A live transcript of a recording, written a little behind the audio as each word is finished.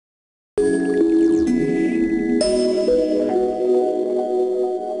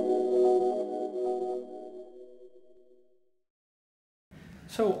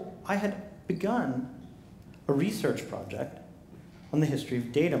So I had begun a research project on the history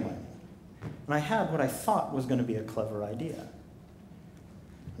of data mining. And I had what I thought was going to be a clever idea.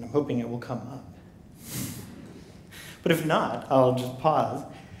 And I'm hoping it will come up. But if not, I'll just pause.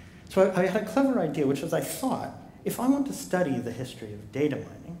 So I had a clever idea, which was I thought, if I want to study the history of data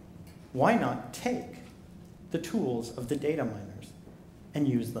mining, why not take the tools of the data miners and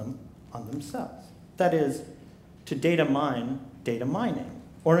use them on themselves? That is, to data mine data mining,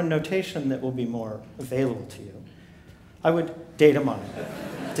 or a notation that will be more available to you. I would data mine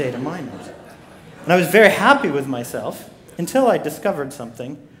data miners. And I was very happy with myself until I discovered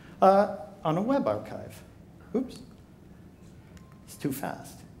something on a web archive. Oops, it's too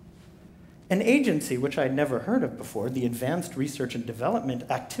fast. An agency which I'd never heard of before, the Advanced Research and Development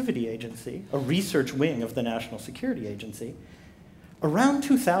Activity Agency, a research wing of the National Security Agency, around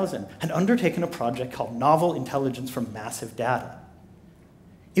 2000 had undertaken a project called Novel Intelligence from Massive Data.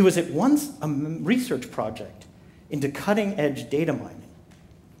 It was at once a research project into cutting-edge data mining,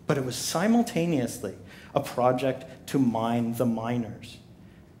 but it was simultaneously a project to mine the miners,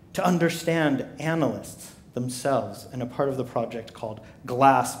 to understand analysts themselves, and a part of the project called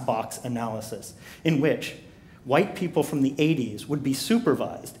glass box analysis, in which white people from the 80s would be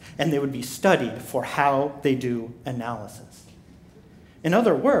supervised and they would be studied for how they do analysis. In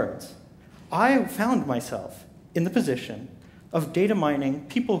other words, I found myself in the position of data mining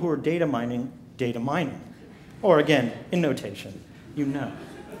people who are data mining, or again, in notation, you know.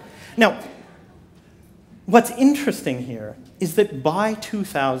 Now, what's interesting here is that by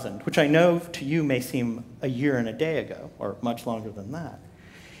 2000, which I know to you may seem a year and a day ago, or much longer than that,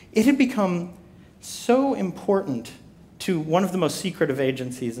 it had become so important to one of the most secretive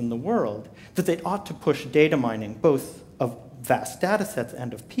agencies in the world that they ought to push data mining, both of vast data sets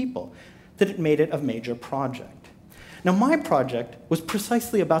and of people, that it made it a major project. Now, my project was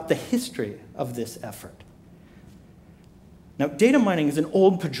precisely about the history of this effort. Now, data mining is an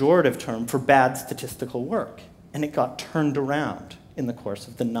old pejorative term for bad statistical work, and it got turned around in the course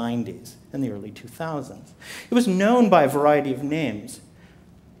of the 90s and the early 2000s. It was known by a variety of names.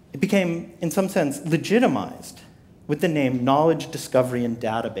 It became, in some sense, legitimized with the name knowledge discovery and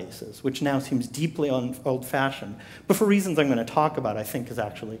databases, which now seems deeply old-fashioned, but for reasons I'm going to talk about, I think is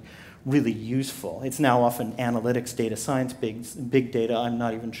actually really useful. It's now often analytics, data science, big data. I'm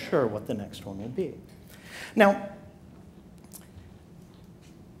not even sure what the next one will be. Now,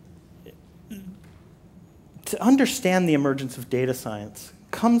 to understand the emergence of data science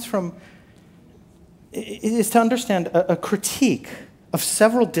is to understand a critique of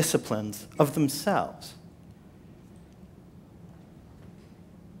several disciplines of themselves.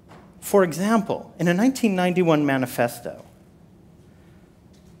 For example, in a 1991 manifesto,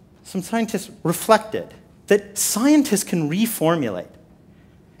 some scientists reflected that scientists can reformulate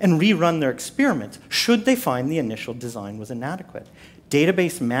and rerun their experiments should they find the initial design was inadequate.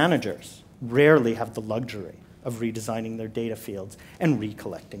 Database managers rarely have the luxury of redesigning their data fields and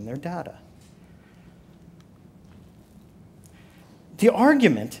recollecting their data. The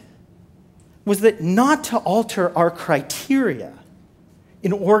argument was that not to alter our criteria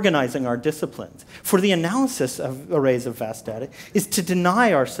in organizing our disciplines for the analysis of arrays of vast data is to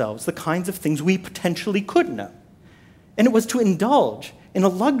deny ourselves the kinds of things we potentially could know. And it was to indulge in a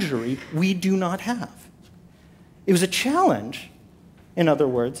luxury we do not have. It was a challenge, in other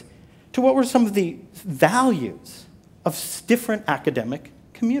words, to what were some of the values of different academic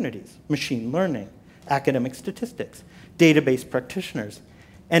communities: machine learning, academic statistics, database practitioners,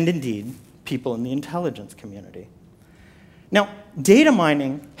 and indeed, people in the intelligence community. Now, data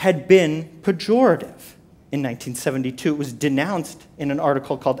mining had been pejorative. In 1972, it was denounced in an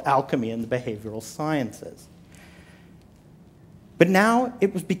article called Alchemy in the Behavioral Sciences. But now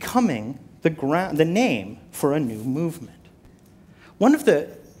it was becoming the name for a new movement. One of the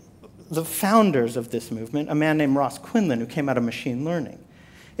founders of this movement, a man named Ross Quinlan, who came out of machine learning,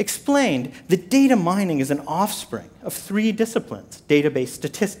 explained that data mining is an offspring of three disciplines: database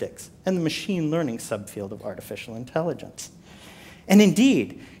statistics and the machine learning subfield of artificial intelligence. And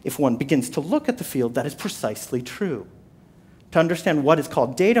indeed, if one begins to look at the field, that is precisely true. To understand what is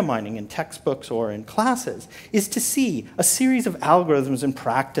called data mining in textbooks or in classes is to see a series of algorithms and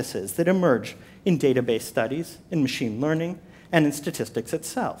practices that emerge in database studies, in machine learning, and in statistics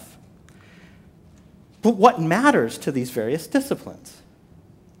itself. But what matters to these various disciplines?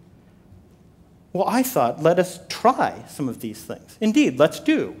 Well, I thought, let us try some of these things. Indeed, let's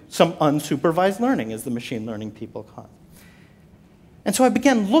do some unsupervised learning, as the machine learning people call it. And so I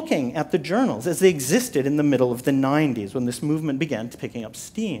began looking at the journals as they existed in the middle of the 90s when this movement began picking up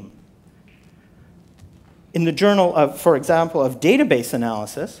steam. In the journal of, for example, of database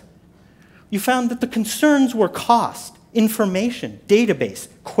analysis, you found that the concerns were cost, information, database,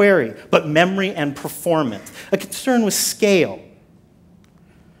 query, but memory and performance. A concern was scale.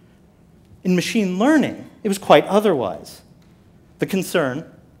 In machine learning, it was quite otherwise. The concern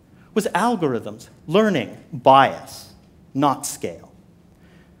was algorithms, learning, bias, not scale.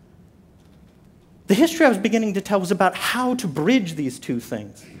 The history I was beginning to tell was about how to bridge these two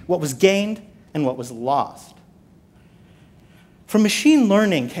things, what was gained and what was lost. From machine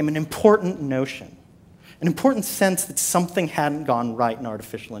learning came an important notion, an important sense that something hadn't gone right in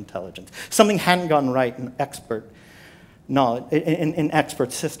artificial intelligence, something hadn't gone right in expert knowledge, in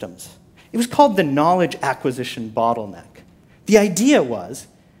expert systems. It was called the knowledge acquisition bottleneck. The idea was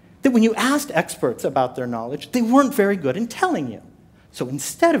that when you asked experts about their knowledge, they weren't very good in telling you. So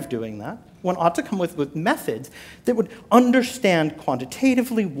instead of doing that, one ought to come with methods that would understand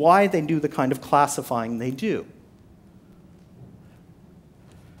quantitatively why they do the kind of classifying they do.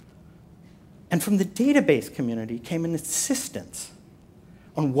 And from the database community came an insistence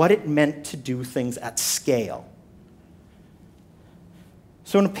on what it meant to do things at scale.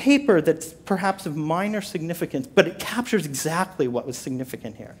 So in a paper that's perhaps of minor significance, but it captures exactly what was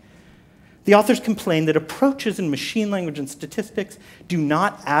significant here, the authors complain that approaches in machine language and statistics do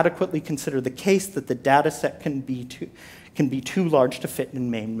not adequately consider the case that the data set can be too large to fit in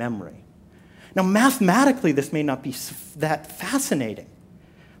main memory. Now, mathematically, this may not be that fascinating,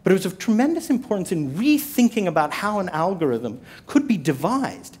 but it was of tremendous importance in rethinking about how an algorithm could be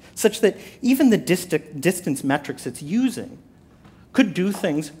devised such that even the distance metrics it's using could do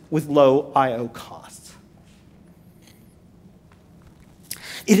things with low I/O costs.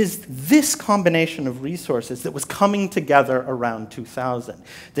 It is this combination of resources that was coming together around 2000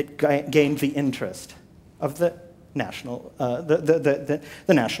 that gained the interest of the National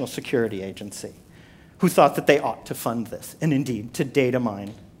Security Agency, who thought that they ought to fund this, and indeed to data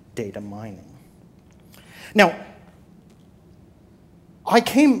mine data mining. Now,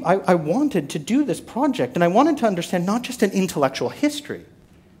 I wanted to do this project, and I wanted to understand not just an intellectual history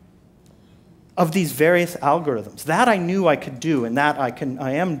of these various algorithms. That I knew I could do, and that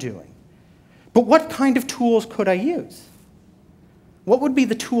I am doing. But what kind of tools could I use? What would be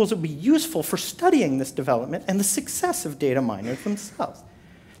the tools that would be useful for studying this development and the success of data miners themselves?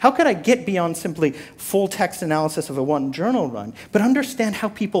 How could I get beyond simply full text analysis of a one journal run, but understand how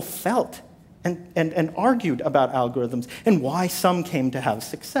people felt and argued about algorithms and why some came to have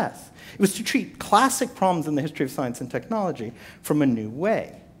success? It was to treat classic problems in the history of science and technology from a new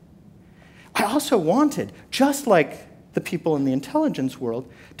way. I also wanted, just like the people in the intelligence world,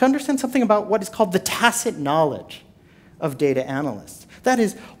 to understand something about what is called the tacit knowledge of data analysts. That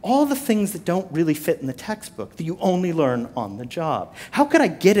is, all the things that don't really fit in the textbook, that you only learn on the job. How could I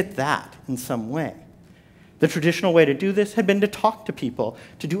get at that in some way? The traditional way to do this had been to talk to people,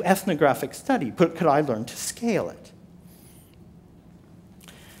 to do ethnographic study, but could I learn to scale it?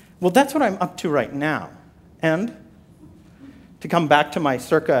 Well, that's what I'm up to right now. And to come back to my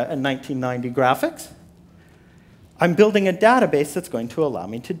circa 1990 graphics, I'm building a database that's going to allow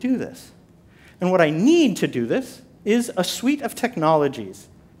me to do this. And what I need to do this is a suite of technologies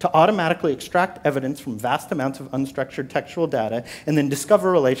to automatically extract evidence from vast amounts of unstructured textual data and then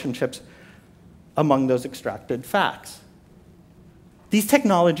discover relationships among those extracted facts. These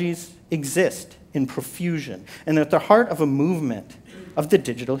technologies exist in profusion and they're at the heart of a movement of the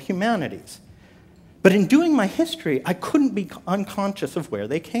digital humanities. But in doing my history, I couldn't be unconscious of where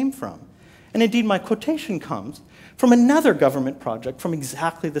they came from. And indeed, my quotation comes from another government project from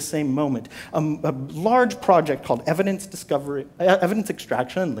exactly the same moment, a large project called Evidence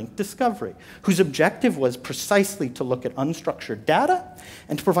Extraction and Linked Discovery, whose objective was precisely to look at unstructured data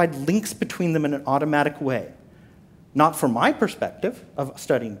and to provide links between them in an automatic way. Not from my perspective of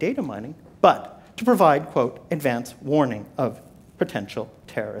studying data mining, but to provide, quote, advance warning of potential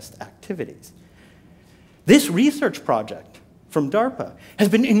terrorist activities. This research project from DARPA has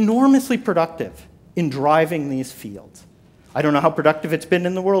been enormously productive in driving these fields. I don't know how productive it's been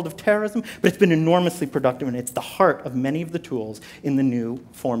in the world of terrorism, but it's been enormously productive, and it's the heart of many of the tools in the new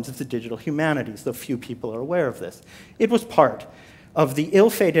forms of the digital humanities, though few people are aware of this. It was part of the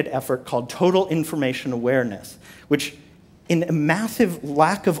ill-fated effort called total information awareness, which, in a massive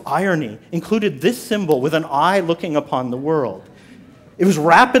lack of irony, included this symbol with an eye looking upon the world. It was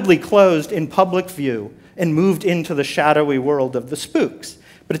rapidly closed in public view and moved into the shadowy world of the spooks.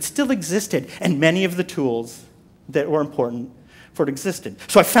 But it still existed, and many of the tools that were important for it existed.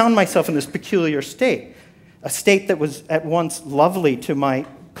 So I found myself in this peculiar state a state that was at once lovely to my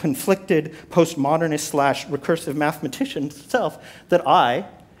conflicted postmodernist / recursive mathematician self, that I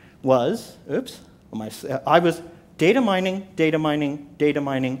was, I was data mining, data mining, data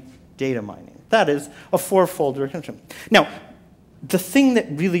mining, data mining. That is a fourfold recursion. Now, the thing that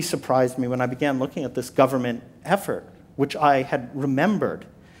really surprised me when I began looking at this government effort, which I had remembered,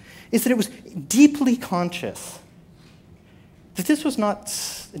 is that it was deeply conscious that this was not,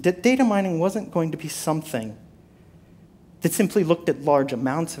 that data mining wasn't going to be something that simply looked at large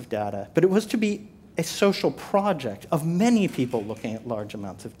amounts of data, but it was to be a social project of many people looking at large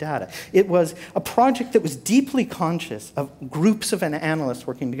amounts of data. It was a project that was deeply conscious of groups of analysts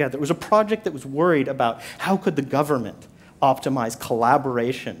working together. It was a project that was worried about how could the government optimize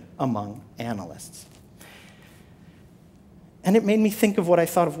collaboration among analysts. And it made me think of what I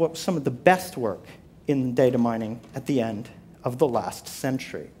thought of what was some of the best work in data mining at the end of the last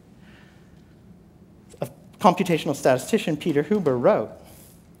century. A computational statistician, Peter Huber, wrote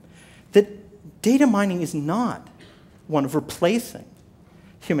that data mining is not one of replacing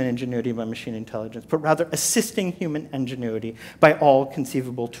human ingenuity by machine intelligence, but rather assisting human ingenuity by all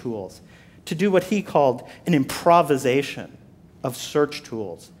conceivable tools, to do what he called an improvisation of search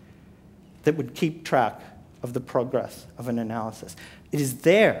tools that would keep track of the progress of an analysis. It is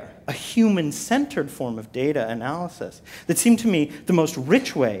there, a human-centered form of data analysis, that seemed to me the most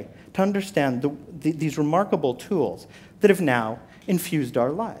rich way to understand these remarkable tools that have now infused our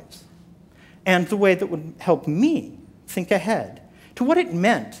lives, and the way that would help me think ahead to what it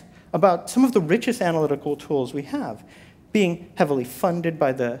meant about some of the richest analytical tools we have being heavily funded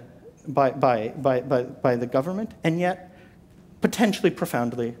by the government, and yet potentially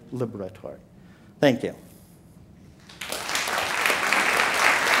profoundly liberatory. Thank you.